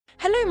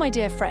Hello, my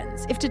dear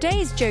friends. If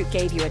today's joke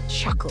gave you a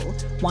chuckle,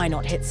 why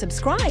not hit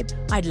subscribe?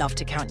 I'd love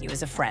to count you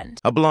as a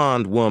friend. A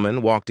blonde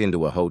woman walked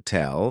into a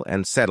hotel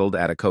and settled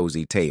at a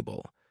cozy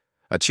table.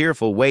 A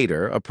cheerful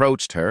waiter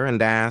approached her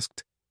and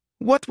asked,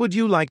 "What would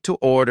you like to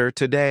order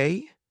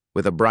today?"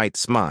 With a bright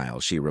smile,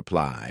 she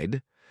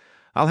replied,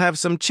 "I'll have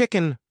some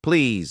chicken,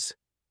 please."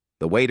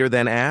 The waiter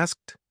then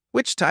asked,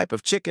 "Which type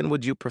of chicken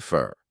would you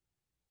prefer?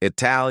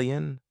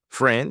 Italian,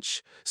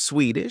 French,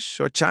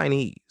 Swedish, or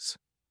Chinese?"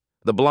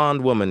 The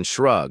blonde woman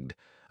shrugged,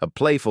 a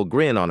playful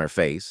grin on her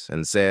face,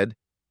 and said,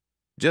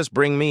 "Just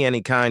bring me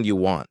any kind you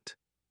want."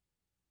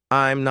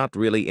 "I'm not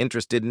really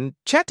interested in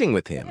chatting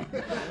with him."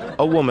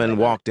 A woman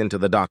walked into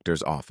the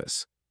doctor's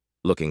office,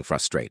 looking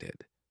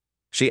frustrated.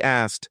 She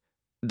asked,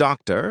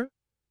 "Doctor,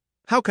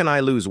 how can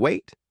I lose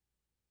weight?"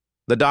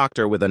 The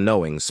doctor, with a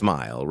knowing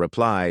smile,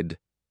 replied,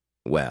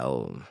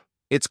 "Well,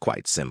 it's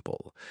quite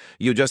simple.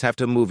 You just have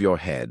to move your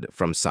head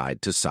from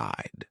side to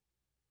side."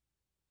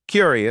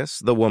 Curious,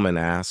 the woman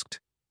asked,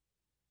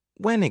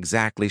 "When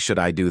exactly should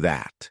I do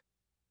that?"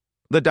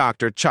 The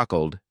doctor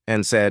chuckled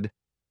and said,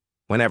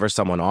 "Whenever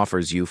someone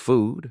offers you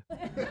food."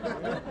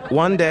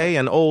 One day,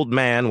 an old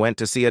man went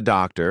to see a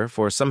doctor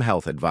for some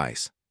health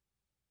advice.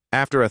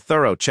 After a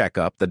thorough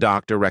checkup, the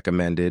doctor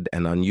recommended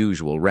an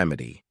unusual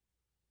remedy.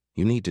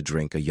 "You need to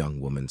drink a young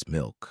woman's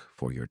milk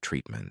for your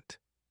treatment."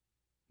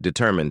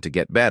 Determined to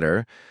get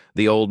better,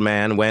 the old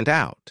man went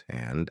out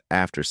and,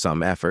 after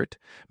some effort,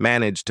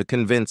 managed to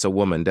convince a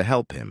woman to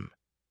help him.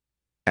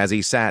 As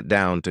he sat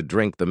down to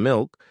drink the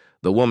milk,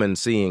 the woman,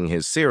 seeing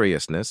his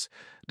seriousness,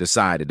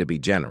 decided to be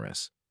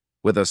generous.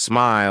 With a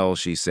smile,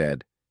 she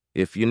said,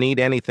 "If you need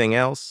anything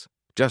else,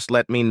 just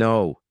let me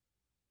know."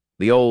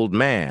 The old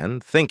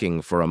man,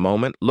 thinking for a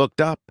moment, looked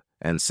up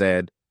and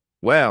said,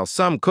 "Well,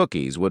 some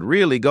cookies would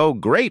really go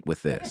great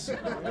with this."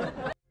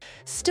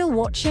 Still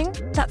watching?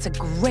 That's a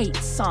great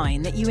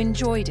sign that you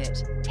enjoyed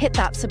it. Hit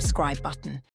that subscribe button.